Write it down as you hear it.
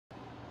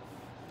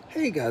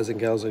Hey guys and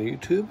gals on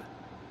YouTube,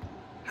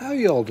 how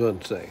y'all doing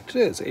today?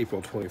 Today is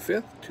April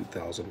 25th,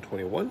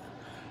 2021,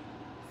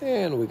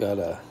 and we got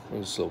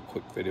this little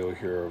quick video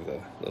here of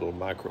the little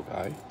micro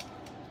guy.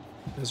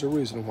 There's a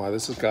reason why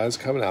this guy's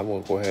coming out. I'm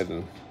going to go ahead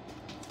and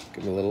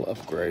give him a little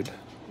upgrade,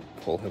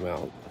 pull him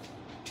out,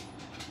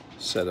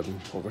 set him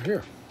over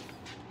here.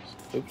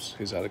 Oops,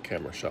 he's out of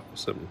camera shot.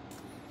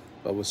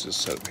 But let's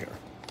just set him here.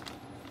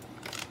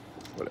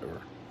 Whatever.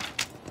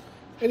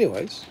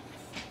 Anyways,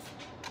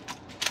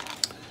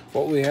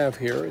 what we have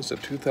here is a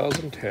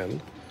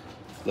 2010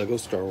 LEGO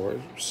Star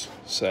Wars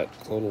set,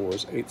 Clone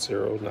Wars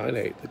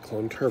 8098, the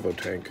Clone Turbo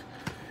Tank.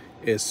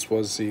 It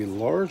was the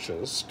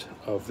largest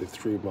of the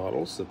three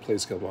models, the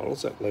Playscale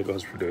models that LEGO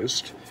has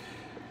produced.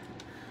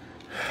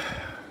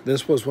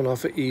 This was one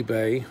off of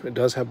eBay. It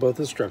does have both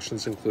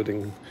instructions,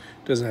 including,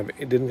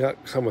 it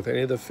didn't come with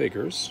any of the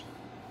figures.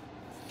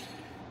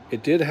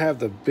 It did have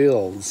the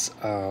builds.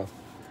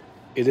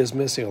 It is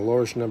missing a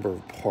large number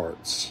of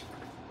parts.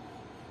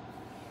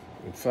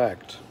 In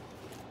fact,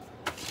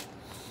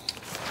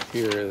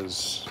 here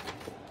is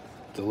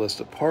the list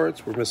of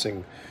parts. We're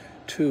missing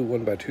two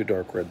 1x2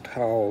 dark red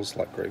towels,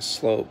 light gray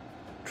slope,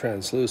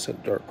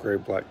 translucent dark gray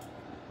black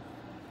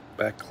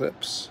back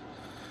clips,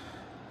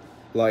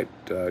 light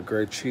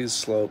gray cheese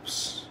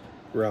slopes,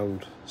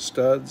 round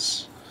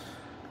studs,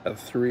 a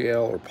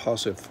 3L or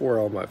possibly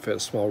 4L might fit a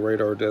small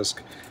radar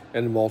disc,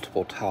 and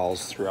multiple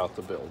towels throughout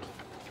the build.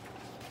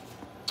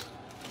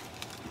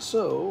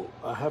 So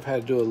I have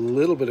had to do a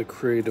little bit of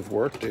creative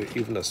work to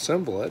even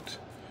assemble it.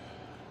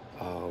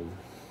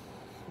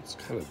 It's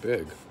kind of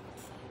big.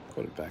 I'm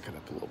going to back it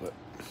up a little bit.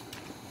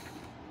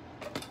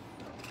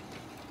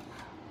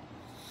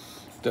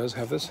 It does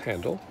have this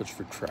handle, which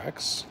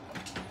retracts.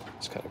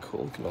 It's kind of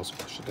cool. You can also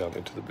push it down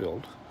into the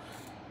build.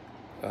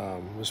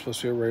 There's supposed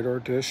to be a radar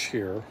dish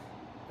here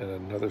and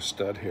another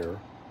stud here.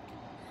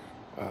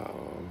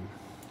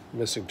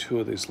 Missing two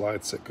of these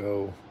lights that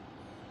go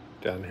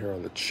down here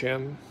on the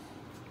chin.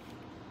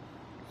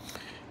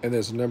 And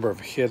there's a number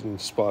of hidden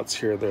spots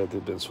here that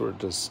have been sort of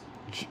just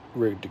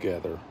rigged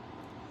together.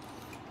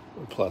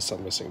 And plus,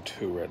 I'm missing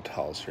two red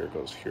towels here. It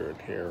goes here and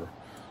here.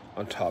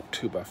 On top,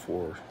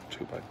 2x4,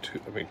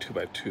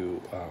 2x2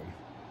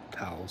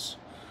 towels.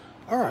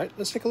 All right,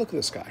 let's take a look at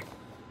this guy.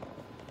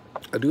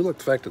 I do like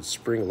the fact it's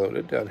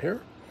spring-loaded down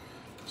here.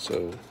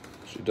 So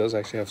she does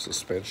actually have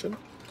suspension.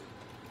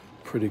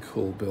 Pretty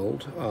cool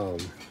build.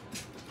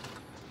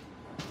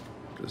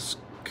 This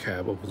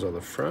cab opens on the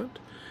front.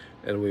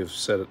 And we've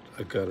set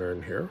a gunner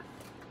in here.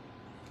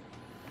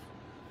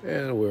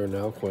 And we're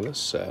now going to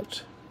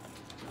set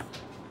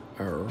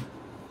our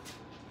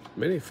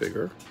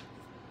minifigure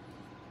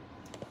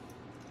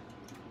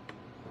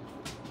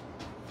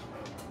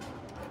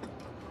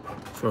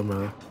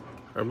from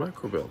our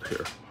micro build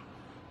here.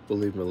 We'll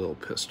leave him a little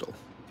pistol.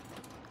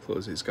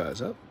 Close these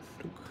guys up.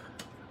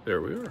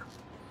 There we are.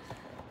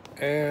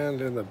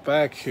 And in the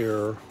back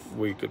here,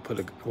 we could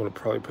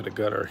probably put a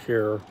gunner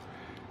here.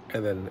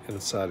 And then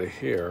inside of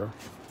here,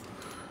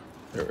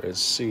 there is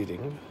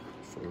seating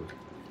for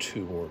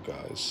two more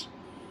guys.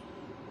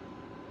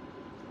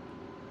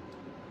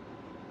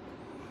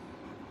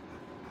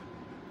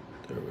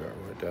 There we are,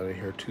 right down in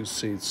here, two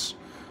seats.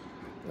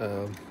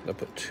 I'll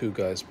put two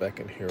guys back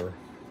in here.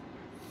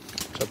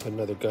 So I'll put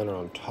another gunner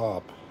on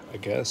top, I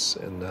guess,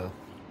 and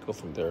go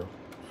from there.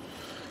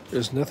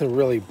 There's nothing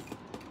really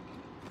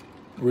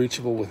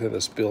reachable within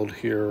this build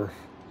here.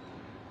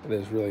 And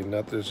there's really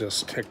nothing, there's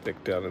just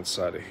Technic down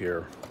inside of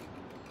here.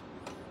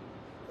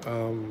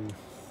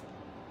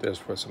 There's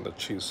where some of the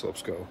cheese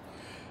slopes go.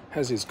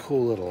 Has these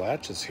cool little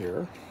latches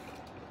here.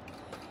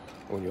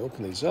 When you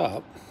open these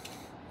up,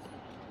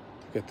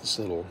 you get this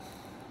little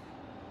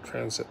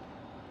transit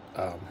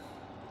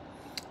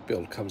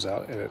build comes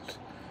out, and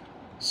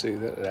see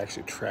that it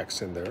actually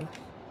tracks in there.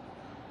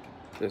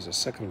 There's a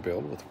second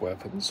build with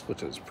weapons,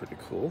 which is pretty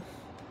cool.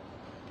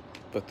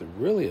 But the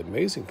really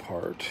amazing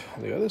part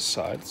on the other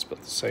side, it's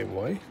about the same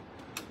way.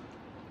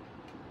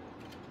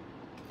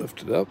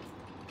 Lift it up.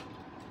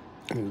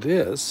 And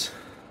this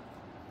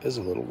is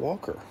a little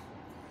walker,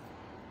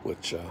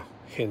 which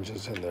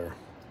hinges in there.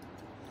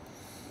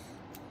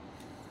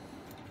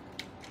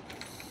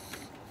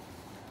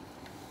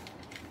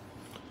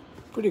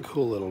 Pretty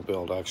cool little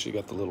build, actually. You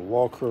got the little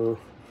walker,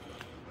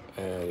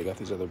 and you got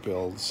these other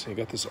builds. You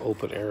got this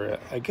open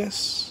area. I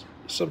guess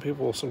some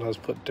people will sometimes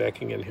put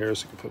decking in here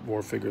so you can put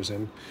more figures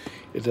in.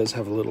 It does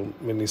have a little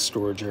mini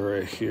storage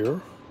area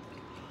here,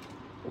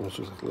 which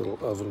is like little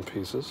oven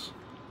pieces.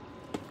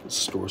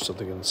 Store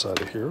something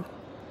inside of here.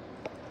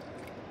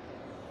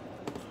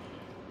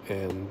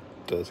 And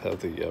does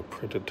have the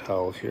printed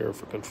towel here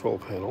for control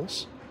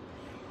panels.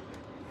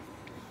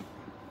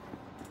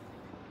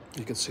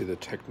 You can see the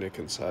Technic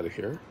inside of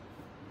here.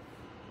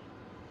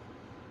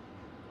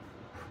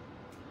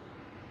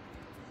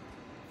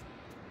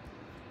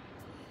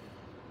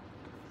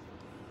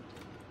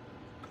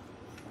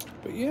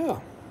 But yeah.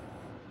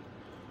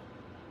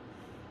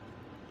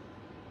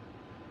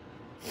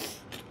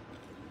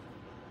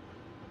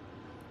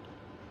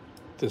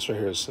 This right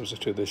here is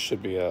substitute. This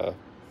should be a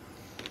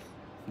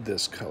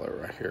this color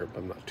right here, but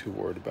I'm not too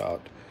worried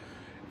about.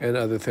 And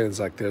other things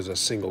like there's a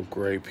single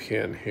gray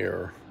pin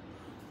here,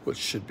 which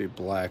should be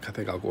black. I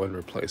think I'll go ahead and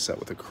replace that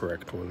with the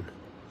correct one.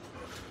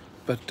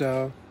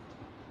 But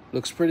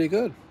looks pretty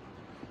good.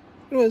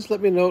 Anyways,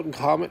 let me know and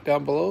comment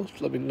down below.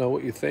 Let me know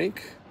what you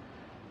think.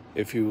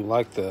 If you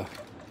like the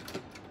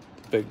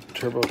big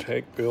turbo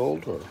tank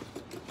build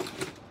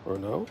or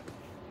no.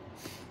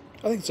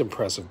 I think it's an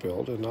impressive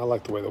build, and I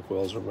like the way the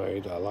wheels are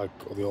made. I like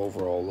the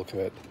overall look of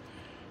it.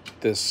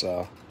 This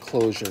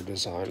closure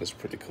design is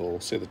pretty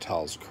cool. See, the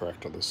tile's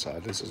correct on this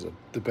side. This is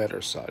the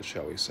better side,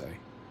 shall we say.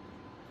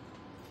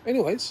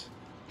 Anyways,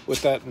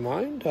 with that in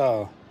mind,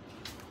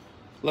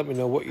 let me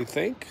know what you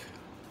think.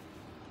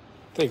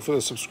 Thank you for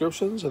the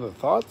subscriptions and the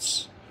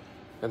thoughts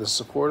and the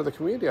support of the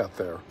community out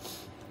there.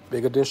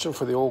 Big addition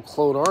for the old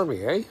clone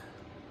army, eh?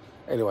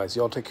 Anyways,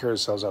 y'all take care of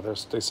yourselves out there.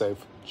 Stay safe.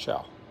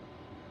 Ciao.